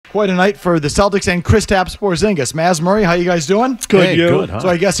Quite a night for the Celtics and Kristaps Porzingis. Mazz Murray, how you guys doing? Good, hey, good, huh? So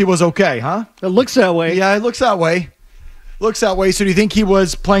I guess he was okay, huh? It looks that way. Yeah, it looks that way. Looks that way. So do you think he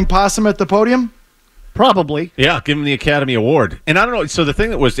was playing possum at the podium? Probably. Yeah, give him the Academy Award. And I don't know, so the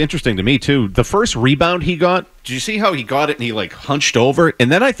thing that was interesting to me, too, the first rebound he got, did you see how he got it and he, like, hunched over?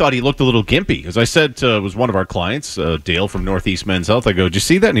 And then I thought he looked a little gimpy. As I said, it was one of our clients, Dale from Northeast Men's Health. I go, did you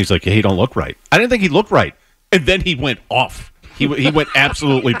see that? And he's like, yeah, he don't look right. I didn't think he looked right. And then he went off. He went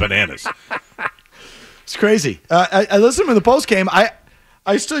absolutely bananas. It's crazy. I listened to the post game. I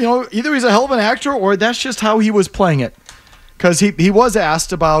still, either he's a hell of an actor or that's just how he was playing it. Because he was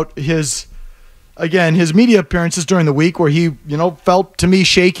asked about his media appearances during the week where he, felt to me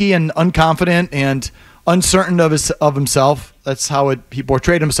shaky and unconfident and uncertain of himself. That's how he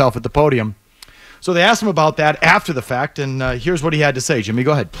portrayed himself at the podium. So they asked him about that after the fact, and here's what he had to say. Jimmy,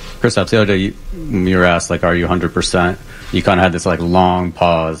 go ahead. Kristaps, the other day, when you were asked, are you 100%? You kind of had this, long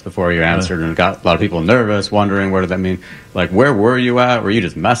pause before you answered, and it got a lot of people nervous, wondering, what did that mean? Where were you at? Were you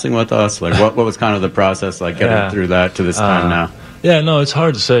just messing with us? What was kind of the process, getting through that to this time now? Yeah, no, it's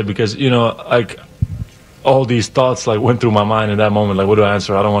hard to say because, all these thoughts, went through my mind in that moment. What do I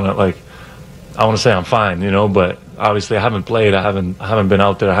answer? I don't want to, I want to say I'm fine, but obviously I haven't played. I haven't been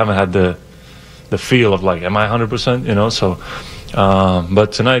out there. I haven't had the feel of am I 100%? So,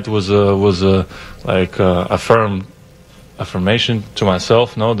 but tonight was a firm affirmation to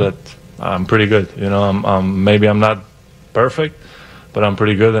myself, that I'm pretty good. Maybe I'm not perfect, but I'm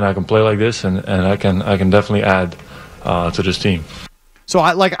pretty good, and I can play like this, and I can definitely add to this team. So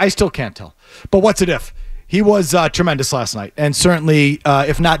I still can't tell, but what's it if? He was tremendous last night, and certainly,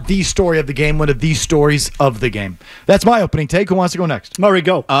 if not the story of the game, one of the stories of the game. That's my opening take. Who wants to go next? Murray,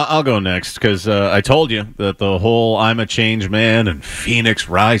 go. I'll go next because I told you that the whole I'm a changed man and Phoenix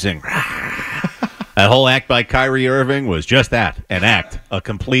Rising, that whole act by Kyrie Irving was just that, an act, a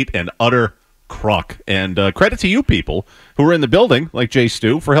complete and utter crock. And credit to you people who were in the building, like Jay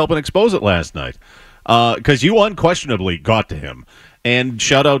Stu, for helping expose it last night because you unquestionably got to him. And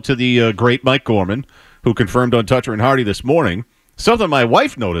shout out to the great Mike Gorman, who confirmed on Toucher and Hardy this morning, something my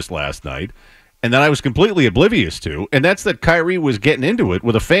wife noticed last night and that I was completely oblivious to, and that's that Kyrie was getting into it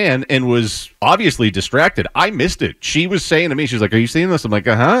with a fan and was obviously distracted. I missed it. She was saying to me, she's like, are you seeing this? I'm like,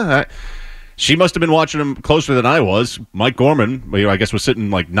 uh-huh. She must have been watching him closer than I was. Mike Gorman, I guess, was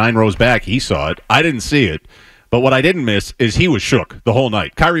sitting 9 rows back. He saw it. I didn't see it. But what I didn't miss is he was shook the whole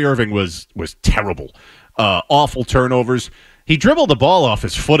night. Kyrie Irving was terrible. Awful turnovers. He dribbled the ball off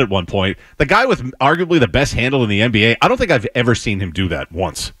his foot at one point. The guy with arguably the best handle in the NBA, I don't think I've ever seen him do that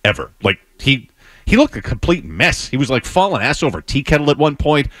once, ever. He looked a complete mess. He was falling ass over tea kettle at one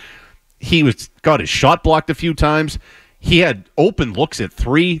point. He got his shot blocked a few times. He had open looks at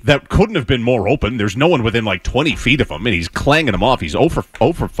three that couldn't have been more open. There's no one within 20 feet of him, and he's clanging them off. He's 0 for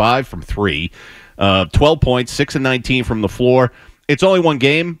 5 from 3, 12 points, 6 and 19 from the floor. It's only one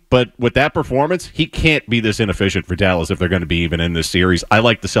game, but with that performance, he can't be this inefficient for Dallas if they're going to be even in this series. I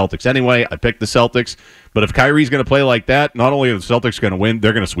like the Celtics anyway. I picked the Celtics. But if Kyrie's going to play like that, not only are the Celtics going to win,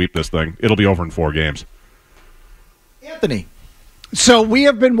 they're going to sweep this thing. It'll be over in 4 games. Anthony. So we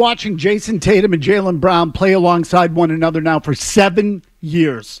have been watching Jayson Tatum and Jaylen Brown play alongside one another now for 7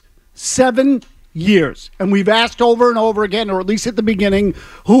 years. 7 years. And we've asked over and over again, or at least at the beginning,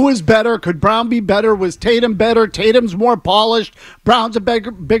 who is better? Could Brown be better? Was Tatum better? Tatum's more polished. Brown's a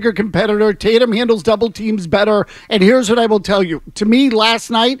bigger competitor. Tatum handles double teams better. And here's what I will tell you. To me, last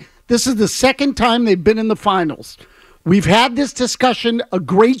night, this is the second time they've been in the finals. We've had this discussion a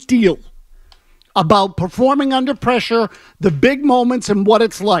great deal about performing under pressure, the big moments, and what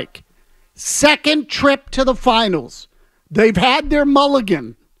it's like. Second trip to the finals. They've had their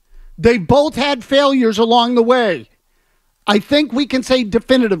mulligan. They've both had failures along the way. I think we can say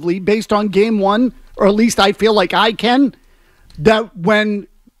definitively, based on game one, or at least I feel like I can, that when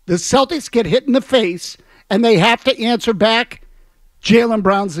the Celtics get hit in the face and they have to answer back, Jaylen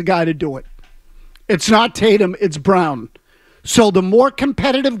Brown's the guy to do it. It's not Tatum, it's Brown. So the more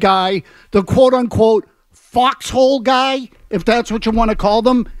competitive guy, the quote-unquote foxhole guy, if that's what you want to call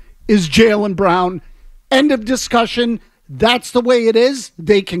them, is Jaylen Brown. End of discussion. That's the way it is.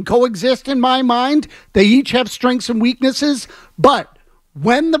 They can coexist in my mind. They each have strengths and weaknesses. But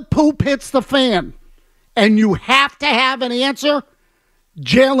when the poop hits the fan and you have to have an answer,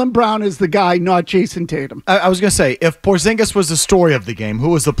 Jaylen Brown is the guy, not Jayson Tatum. I was going to say, if Porzingis was the story of the game, who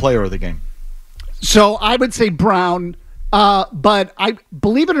was the player of the game? So I would say Brown. But I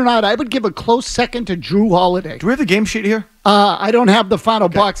believe it or not, I would give a close second to Drew Holiday. Do we have the game sheet here? I don't have the final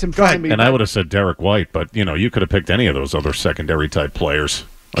box in front of me. And I would have said Derek White, but you could have picked any of those other secondary type players.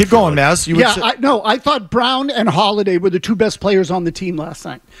 Keep going, Mazz. I thought Brown and Holiday were the two best players on the team last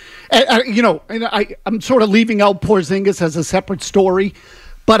night. I'm sort of leaving out Porzingis as a separate story,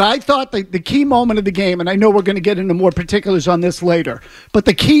 but I thought the key moment of the game, and I know we're going to get into more particulars on this later, but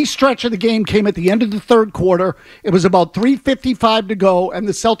the key stretch of the game came at the end of the third quarter. It was about 3:55 to go, and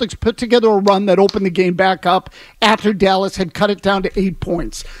the Celtics put together a run that opened the game back up after Dallas had cut it down to 8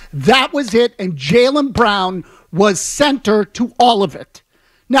 points. That was it, and Jaylen Brown was center to all of it.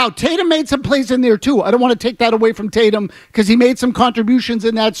 Now, Tatum made some plays in there, too. I don't want to take that away from Tatum because he made some contributions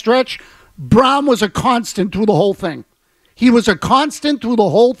in that stretch. Brown was a constant through the whole thing. He was a constant through the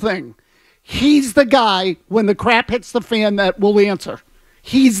whole thing. He's the guy, when the crap hits the fan, that will answer.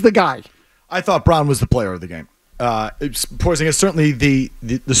 He's the guy. I thought Brown was the player of the game. Porzingis certainly the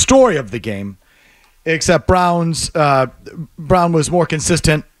story of the game, except Brown was more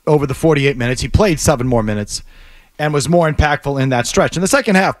consistent over the 48 minutes. He played 7 more minutes and was more impactful in that stretch. In the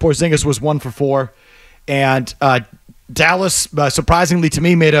second half, Porzingis was 1 for 4, and Dallas, surprisingly to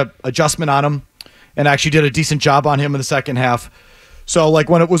me, made an adjustment on him and actually did a decent job on him in the second half. So, like,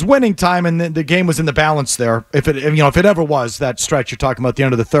 when it was winning time and the game was in the balance there, if it ever was, that stretch you're talking about, the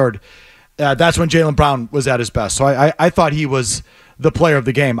end of the third, that's when Jaylen Brown was at his best. So I thought he was the player of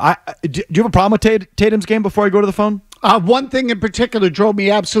the game. Do you have a problem with Tatum's game before I go to the phone? One thing in particular drove me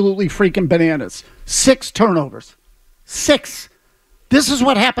absolutely freaking bananas. 6 turnovers. 6. This is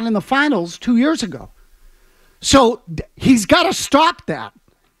what happened in the finals 2 years ago. So he's got to stop that.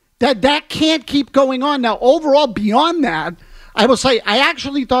 That can't keep going on. Now, overall, beyond that, I will say I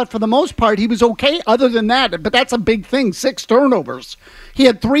actually thought for the most part he was okay other than that, but that's a big thing, 6 turnovers. He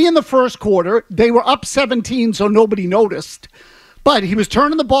had 3 in the first quarter. They were up 17, so nobody noticed. But he was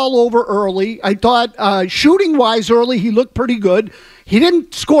turning the ball over early. I thought shooting-wise early he looked pretty good. He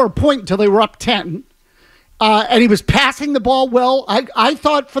didn't score a point until they were up 10. And he was passing the ball well. I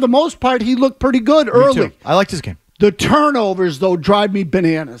thought for the most part he looked pretty good early. Me too. I liked his game. The turnovers, though, drive me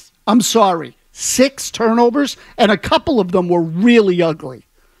bananas. I'm sorry. 6 turnovers, and a couple of them were really ugly.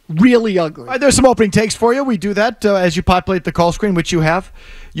 Really ugly. All right, there's some opening takes for you. We do that as you populate the call screen, which you have.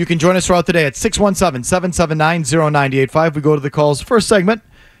 You can join us throughout the day at 617-779-0985. We go to the calls. First segment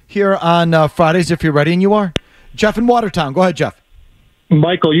here on Fridays, if you're ready, and you are. Jeff in Watertown. Go ahead, Jeff.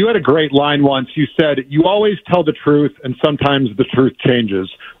 Michael, you had a great line once. You said, you always tell the truth, and sometimes the truth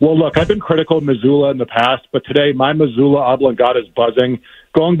changes. Well, look, I've been critical of Missoula in the past, but today my Missoula oblongata is buzzing.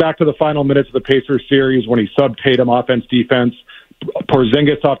 Going back to the final minutes of the Pacers series when he subbed Tatum offense-defense,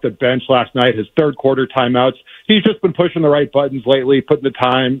 Porzingis off the bench last night, his third quarter timeouts. He's just been pushing the right buttons lately, putting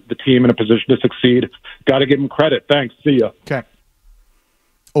the team in a position to succeed. Got to give him credit. Thanks. See ya. Okay.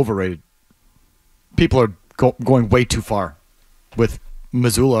 Overrated. People are going way too far with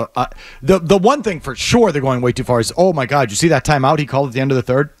Missoula. The one thing for sure they're going way too far is, oh my God, you see that timeout he called at the end of the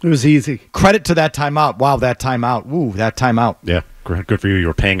third? It was easy. Credit to that timeout. Wow, that timeout. Ooh, that timeout. Yeah, good for you. You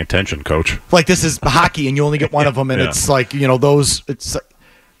were paying attention, coach. Like, this is hockey and you only get one of them, and it's like, those,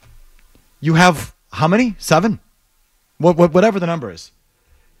 you have how many? 7? Whatever the number is.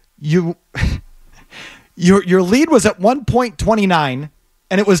 Your lead was at 1.29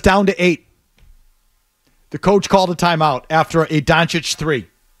 and it was down to 8. The coach called a timeout after a Doncic 3.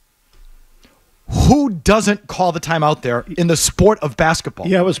 Who doesn't call the timeout there in the sport of basketball?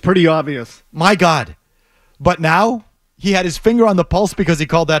 Yeah, it was pretty obvious. My God. But now he had his finger on the pulse because he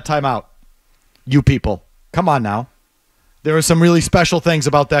called that timeout. You people, come on now. There are some really special things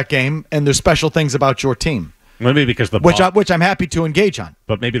about that game, and there's special things about your team. Maybe because which I'm happy to engage on.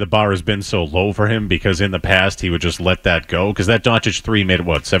 But maybe the bar has been so low for him because in the past he would just let that go. Because that Doncic 3 made it,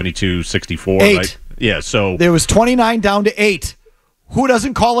 72-64? 8. Right? Yeah, so there was 29 down to 8. Who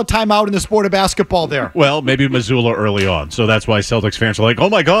doesn't call a timeout in the sport of basketball there? Well, maybe Missoula early on. So that's why Celtics fans are like, oh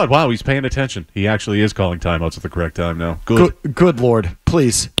my God, wow, he's paying attention. He actually is calling timeouts at the correct time now. Good Lord.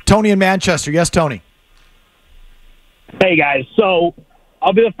 Please. Tony in Manchester. Yes, Tony. Hey, guys. So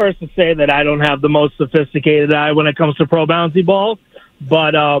I'll be the first to say that I don't have the most sophisticated eye when it comes to pro bouncy ball.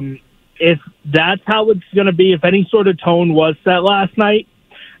 But if that's how it's going to be, if any sort of tone was set last night,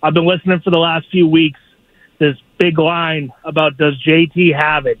 I've been listening for the last few weeks, this big line about does JT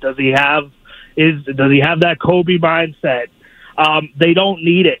have it? Does he have that Kobe mindset? They don't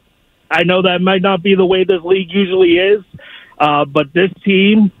need it. I know that might not be the way this league usually is, but this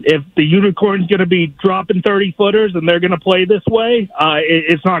team, if the unicorn's going to be dropping 30-footers and they're going to play this way,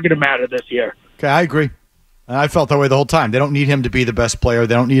 it's not going to matter this year. Okay, I agree. And I felt that way the whole time. They don't need him to be the best player.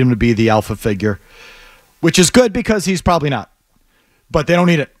 They don't need him to be the alpha figure, which is good because he's probably not. But they don't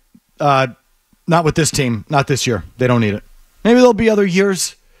need it. Not with this team. Not this year. They don't need it. Maybe there'll be other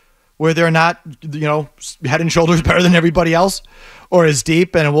years where they're not, head and shoulders better than everybody else or as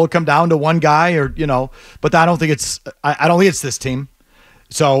deep, and it will come down to one guy but I don't think I don't think it's this team.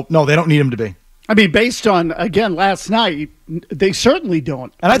 So, no, they don't need him to be. I mean, based on, again, last night, they certainly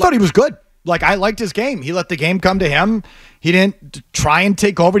don't. And I thought he was good. Like, I liked his game. He let the game come to him. He didn't try and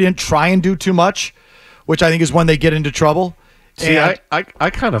take over. He didn't try and do too much, which I think is when they get into trouble. See, I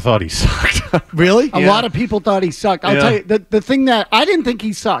kind of thought he sucked. Really? A lot of people thought he sucked. I'll tell you, the thing that I didn't think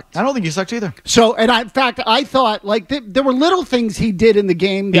he sucked. I don't think he sucked either. So, and in fact, I thought, like, there were little things he did in the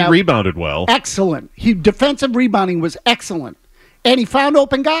game. He rebounded well. Excellent. Defensive rebounding was excellent. And he found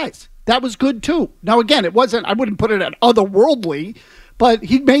open guys. That was good, too. Now, again, it wasn't, I wouldn't put it at otherworldly, but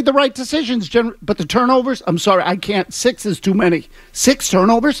he made the right decisions. But the turnovers, I'm sorry, I can't. 6 is too many. 6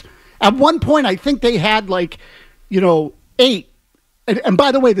 turnovers? At one point, I think they had 8. And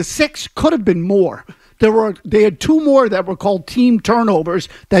by the way, the 6 could have been more. They had 2 more that were called team turnovers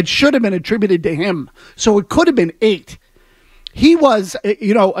that should have been attributed to him. So it could have been 8. He was,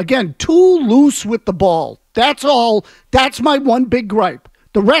 again, too loose with the ball. That's all. That's my one big gripe.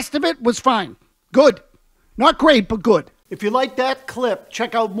 The rest of it was fine. Good. Not great, but good. If you like that clip,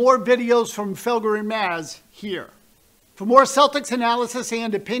 check out more videos from Felger and Mazz here. For more Celtics analysis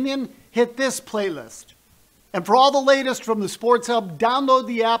and opinion, hit this playlist. And for all the latest from the Sports Hub, download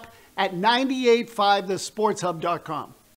the app at 985thesportshub.com.